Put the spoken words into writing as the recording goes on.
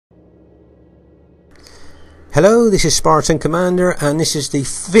Hello, this is Spartan Commander, and this is the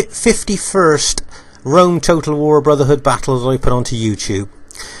 51st Rome Total War Brotherhood battle that I put onto YouTube.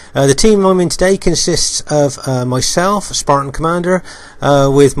 The team I'm in today consists of myself, Spartan Commander,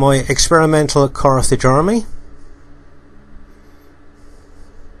 with my experimental Carthage army.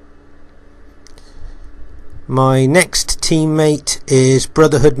 My next teammate is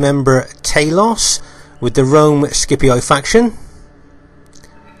Brotherhood member Talos with the Rome Scipio faction.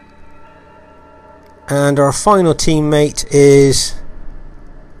 And our final teammate is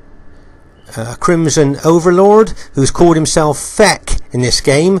Crimson Overlord, who's called himself Feck in this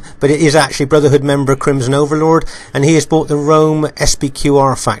game, but it is actually Brotherhood member Crimson Overlord, and he has bought the Rome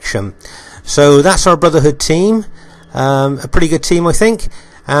SBQR faction. So that's our Brotherhood team, a pretty good team, I think.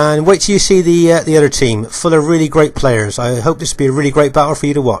 And wait till you see the other team, full of really great players. I hope this will be a really great battle for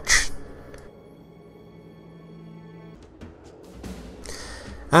you to watch.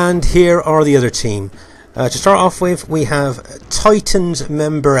 And here are the other team. To start off with, we have Titans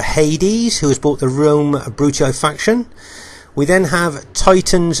member Hades, who has bought the Rome Brutio faction. We then have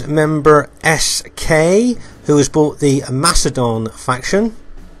Titans member SK, who has bought the Macedon faction.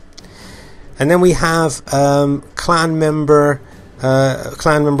 And then we have clan member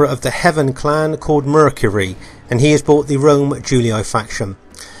of the Heaven clan called Mercury, and he has bought the Rome Julii faction.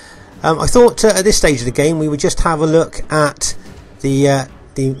 I thought at this stage of the game we would just have a look at the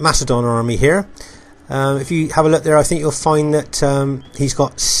Macedon army here. If you have a look there, I think you'll find that he's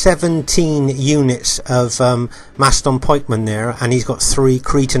got 17 units of Macedon pikemen there, and he's got 3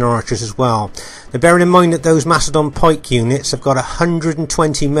 Cretan archers as well. Now, bearing in mind that those Macedon pike units have got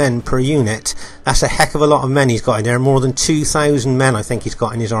 120 men per unit, that's a heck of a lot of men he's got in there. More than 2,000 men I think he's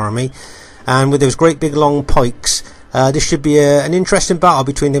got in his army, and with those great big long pikes, this should be an interesting battle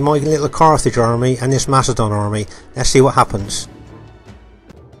between the mighty little Carthage army and this Macedon army. Let's see what happens.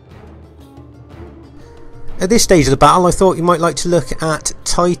 At this stage of the battle, I thought you might like to look at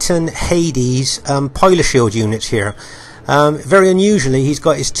Titan Hades Pilot Shield units here. Very unusually, he's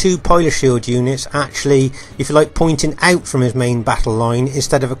got his 2 Pilot Shield units actually, if you like, pointing out from his main battle line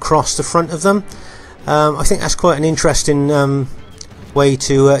instead of across the front of them. I think that's quite an interesting way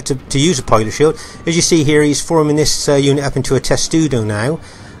to use a Pilot Shield. As you see here, he's forming this unit up into a testudo now.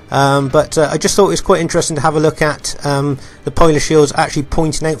 But I just thought it was quite interesting to have a look at the Pilot Shields actually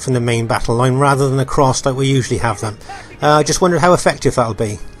pointing out from the main battle line rather than across like we usually have them. I just wondered how effective that'll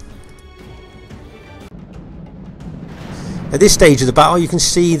be. At this stage of the battle, you can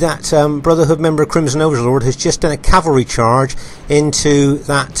see that Brotherhood member Crimson Overlord has just done a cavalry charge into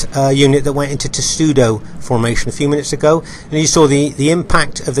that unit that went into testudo formation a few minutes ago, and you saw the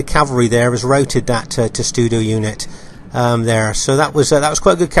impact of the cavalry there has routed that testudo unit. There, so that was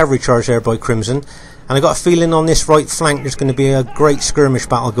quite a good cavalry charge there by Crimson, and I got a feeling on this right flank there's going to be a great skirmish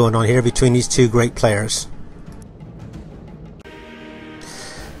battle going on here between these 2 great players.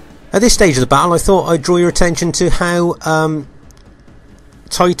 At this stage of the battle, I thought I'd draw your attention to how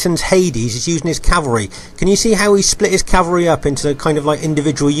Titan's Hades is using his cavalry. Can you see how he split his cavalry up into kind of like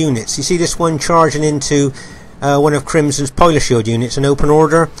individual units? You see this one charging into one of Crimson's Pilot Shield units in open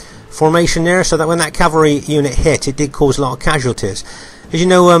order formation there, so that when that cavalry unit hit, it did cause a lot of casualties. As you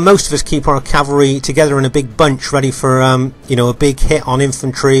know, most of us keep our cavalry together in a big bunch ready for you know, a big hit on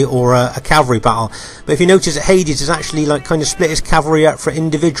infantry or a cavalry battle. But if you notice that Hades has actually like kind of split his cavalry up for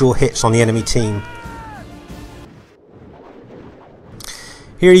individual hits on the enemy team.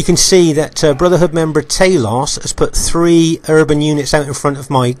 Here you can see that Brotherhood member Talos has put 3 urban units out in front of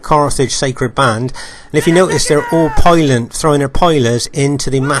my Carthage Sacred Band, and if you notice they're all throwing their pilers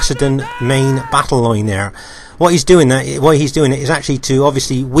into the Macedon main battle line there. Why he's doing it is actually to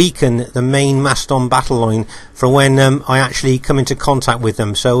obviously weaken the main Macedon battle line for when I actually come into contact with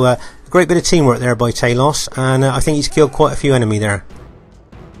them. So a great bit of teamwork there by Talos, and I think he's killed quite a few enemy there.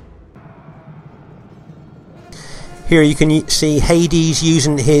 Here you can see Hades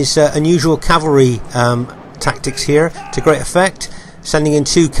using his unusual cavalry tactics here to great effect, sending in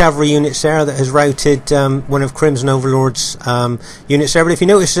 2 cavalry units there that has routed one of Crimson Overlord's units there. But if you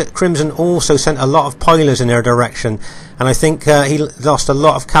notice that Crimson also sent a lot of pilers in their direction, and I think he lost a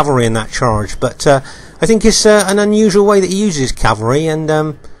lot of cavalry in that charge. But I think it's an unusual way that he uses cavalry, and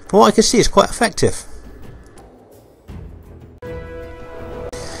from what I can see, it's quite effective.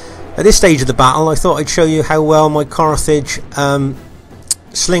 At this stage of the battle, I thought I'd show you how well my Carthage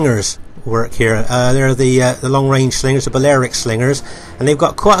slingers work here. They're the long-range slingers, the Balearic slingers, and they've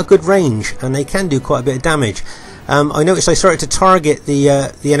got quite a good range, and they can do quite a bit of damage. I noticed I started to target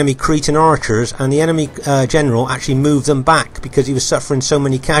the enemy Cretan archers, and the enemy general actually moved them back because he was suffering so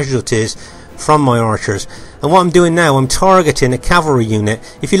many casualties from my archers. And what I'm doing now, I'm targeting a cavalry unit.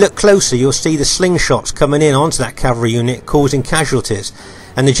 If you look closer, you'll see the slingshots coming in onto that cavalry unit, causing casualties.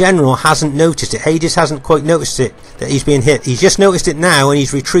 And the general hasn't noticed it. Hades hasn't quite noticed it, that he's being hit. He's just noticed it now and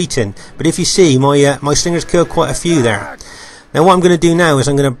he's retreating. But if you see, my slingers killed quite a few there. Now what I'm going to do now is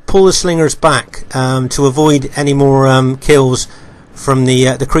I'm going to pull the slingers back to avoid any more kills from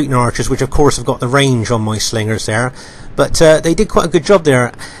the Cretan archers, which of course have got the range on my slingers there. But they did quite a good job there.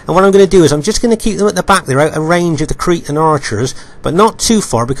 And what I'm going to do is I'm just going to keep them at the back there, out of range of the Cretan archers, but not too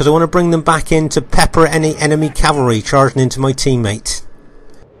far, because I want to bring them back in to pepper any enemy cavalry charging into my teammate.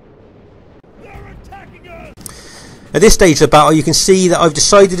 At this stage of the battle, you can see that I've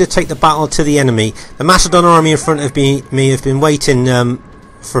decided to take the battle to the enemy. The Macedon army in front of me have been waiting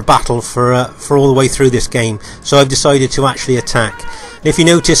for battle for all the way through this game, so I've decided to actually attack. And if you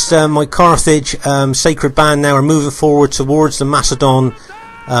notice, my Carthage sacred band now are moving forward towards the Macedon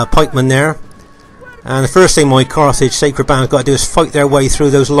pikemen there. And the first thing my Carthage sacred band has got to do is fight their way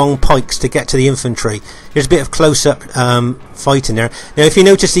through those long pikes to get to the infantry. Here's a bit of close-up fighting there. Now if you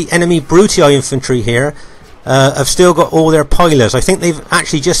notice, the enemy Brutii infantry here have still got all their pilers. I think they've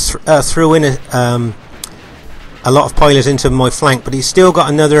actually just threw in a lot of pilers into my flank, but he's still got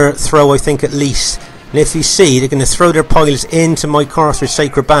another throw, I think, at least. And if you see, they're going to throw their pilers into my Carthage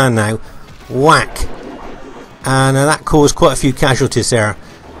sacred band now. Whack! And that caused quite a few casualties there.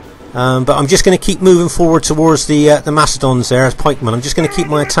 But I'm just going to keep moving forward towards the Macedons there as pikemen. I'm just going to keep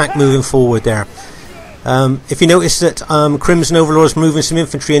my attack moving forward there. If you notice that Crimson Overlord's moving some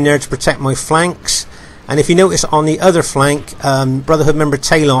infantry in there to protect my flanks. And if you notice on the other flank, Brotherhood member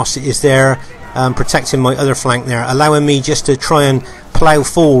Talos is there protecting my other flank there, allowing me just to try and plough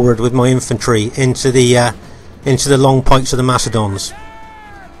forward with my infantry into the long pikes of the Macedons.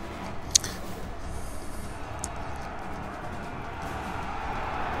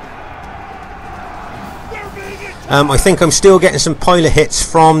 I think I'm still getting some pilot hits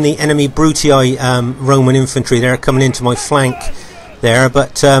from the enemy Brutii Roman infantry there coming into my flank there,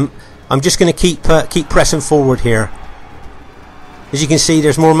 but I'm just going to keep pressing forward here. As you can see,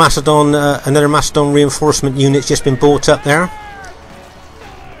 there's more Macedon, another Macedon reinforcement unit's just been brought up there.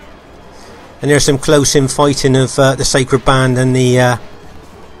 And there's some close-in fighting of the Sacred Band and the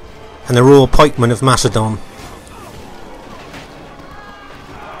Royal Pikemen of Macedon.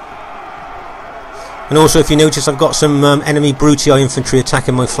 And also, if you notice, I've got some enemy Brutii infantry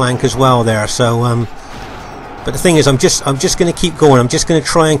attacking my flank as well there. So, but the thing is, I'm just going to keep going. I'm just going to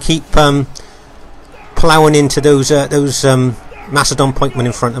try and keep ploughing into those Macedon pikemen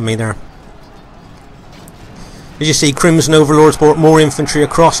in front of me there. As you see, Crimson Overlords brought more infantry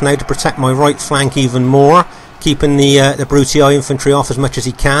across now to protect my right flank even more, keeping the Brutii infantry off as much as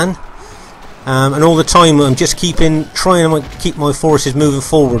he can. And all the time, I'm just trying to keep my forces moving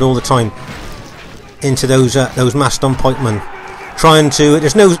forward all the time into those Macedon pikemen.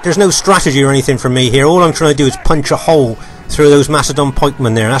 There's no strategy or anything for me here. All I'm trying to do is punch a hole through those Macedon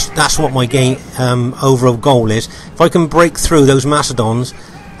pikemen there. That's what my game overall goal is. If I can break through those Macedons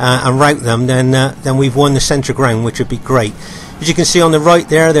and rout them, then we've won the centre ground, which would be great. As you can see on the right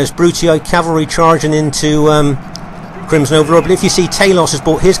there, there's Brutii cavalry charging into Crimson Overlord. But if you see, Talos has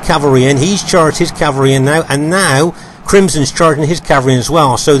brought his cavalry in. He's charged his cavalry in now, and now Crimson's charging his cavalry in as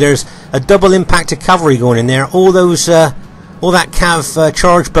well. So there's a double impact of cavalry going in there. All that cav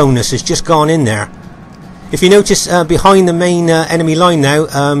charge bonus has just gone in there. If you notice, behind the main enemy line now,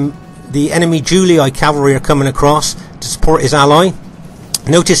 the enemy Julii cavalry are coming across to support his ally.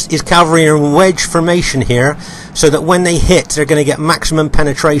 Notice his cavalry are in wedge formation here, so that when they hit, they're going to get maximum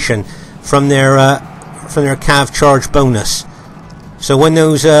penetration from their cav charge bonus. So when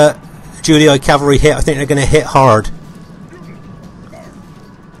those Julii cavalry hit, I think they're going to hit hard.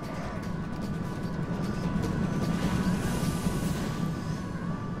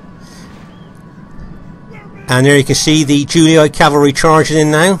 And there you can see the Julii cavalry charging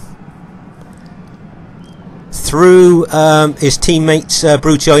in now through his teammates'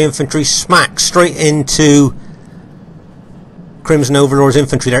 Brutii infantry, smack straight into Crimson Overlord's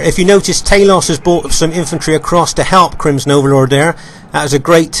infantry there. If you notice, Talos has brought some infantry across to help Crimson Overlord there. That was a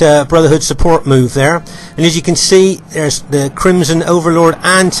great Brotherhood support move there. And as you can see, there's the Crimson Overlord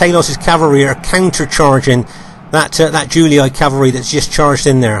and Talos' cavalry are counter-charging that Julii cavalry that's just charged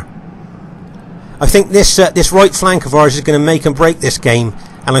in there. I think this right flank of ours is going to make and break this game,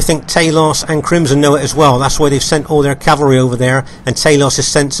 and I think Talos and Crimson know it as well. That's why they've sent all their cavalry over there, and Talos has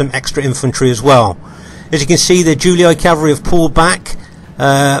sent some extra infantry as well. As you can see, the Julii cavalry have pulled back,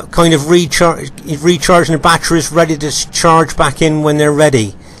 kind of recharging the batteries, ready to charge back in when they're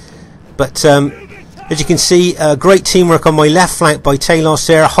ready. But as As you can see, great teamwork on my left flank by Talos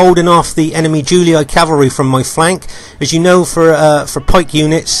there, holding off the enemy Julii cavalry from my flank. As you know, for pike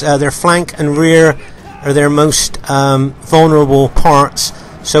units, their flank and rear are their most vulnerable parts.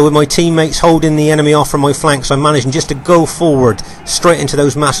 So with my teammates holding the enemy off from my flanks, I'm managing just to go forward straight into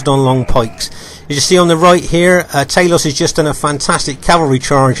those Macedon long pikes. As you see on the right here, Talos has just done a fantastic cavalry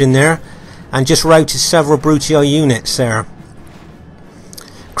charge in there and just routed several Brutii units there.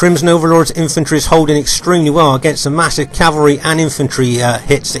 Crimson Overlord's infantry is holding extremely well against the massive cavalry and infantry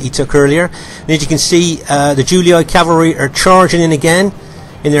hits that he took earlier. And as you can see, the Julii cavalry are charging in again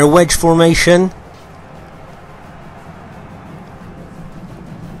in their wedge formation.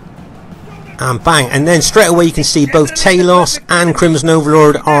 And bang, and then straight away you can see both Talos and Crimson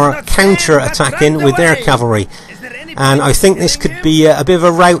Overlord are counter-attacking with their cavalry. And I think this could be a bit of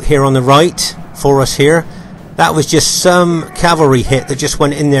a rout here on the right for us here. That was just some cavalry hit that just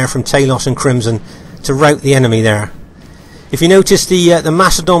went in there from Talos and Crimson to rout the enemy there. If you notice, the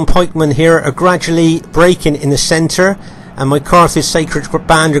Macedon pikemen here are gradually breaking in the centre, and my Carthage Sacred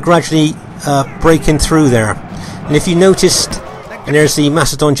Band are gradually breaking through there. And if you noticed, and there's the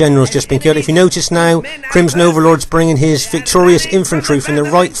Macedon generals just been killed. If you notice now, Crimson Overlord's bringing his victorious infantry from the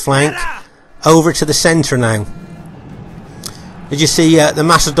right flank over to the centre now. As you see, the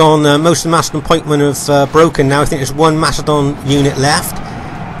Macedon, most of the Macedon pikemen have broken now. I think there's one Macedon unit left,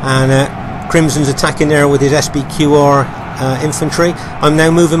 and Crimson's attacking there with his SBQR infantry. I'm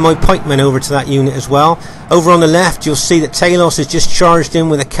now moving my pikemen over to that unit as well. Over on the left, you'll see that Talos has just charged in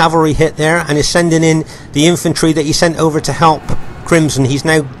with a cavalry hit there and is sending in the infantry that he sent over to help Crimson. He's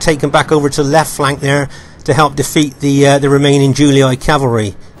now taken back over to the left flank there to help defeat the remaining Julii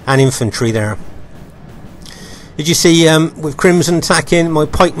cavalry and infantry there. Did you see, with Crimson attacking, my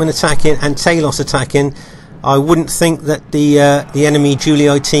pikemen attacking, and Talos attacking, I wouldn't think that the enemy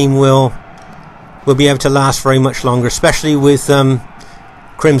Julii team will be able to last very much longer, especially with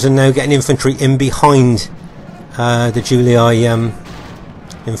Crimson now getting infantry in behind the Julii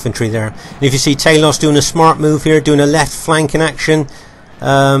infantry there. And if you see Talos doing a smart move here, doing a left flank in action,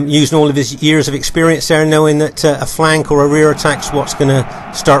 using all of his years of experience there, knowing that a flank or a rear attack's what's going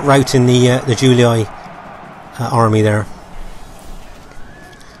to start routing the Julii army there.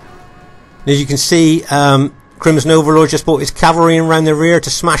 And as you can see, Crimson Overlord just brought his cavalry in around the rear to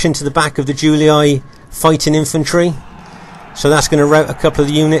smash into the back of the Julii fighting infantry. So that's going to rout a couple of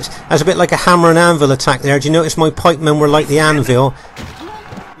the units. That's a bit like a hammer and anvil attack there. Do you notice my pikemen were like the anvil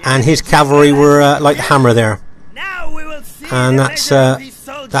and his cavalry were like the hammer there? And that's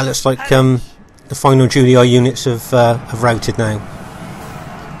that looks like the final Julii units have routed now.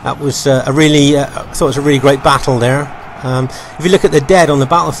 That was I thought it was a really great battle there. If you look at the dead on the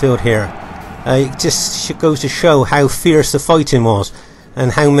battlefield here, it just goes to show how fierce the fighting was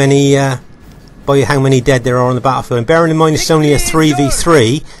and how many dead there are on the battlefield. And bearing in mind it's only a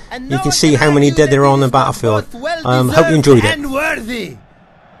 3v3, you can see how many dead there are on the battlefield. Hope you enjoyed it.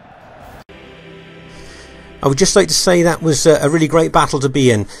 I would just like to say that was a really great battle to be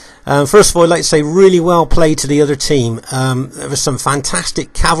in. First of all, I'd like to say really well played to the other team. There was some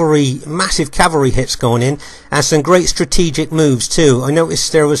fantastic cavalry, massive cavalry hits going in, and some great strategic moves too. I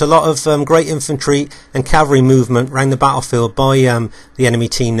noticed there was a lot of great infantry and cavalry movement around the battlefield by the enemy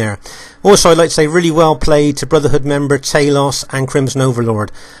team there. Also, I'd like to say really well played to Brotherhood member Talos and Crimson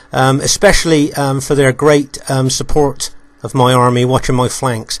Overlord, especially for their great support of my army, watching my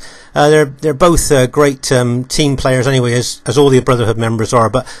flanks. They're both great team players anyway, as all the Brotherhood members are,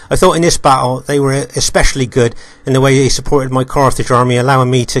 but I thought in this battle they were especially good in the way they supported my Carthage army, allowing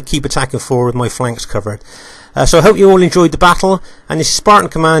me to keep attacking forward with my flanks covered. So I hope you all enjoyed the battle, and this is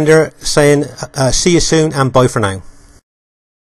Spartan Commander saying see you soon and bye for now.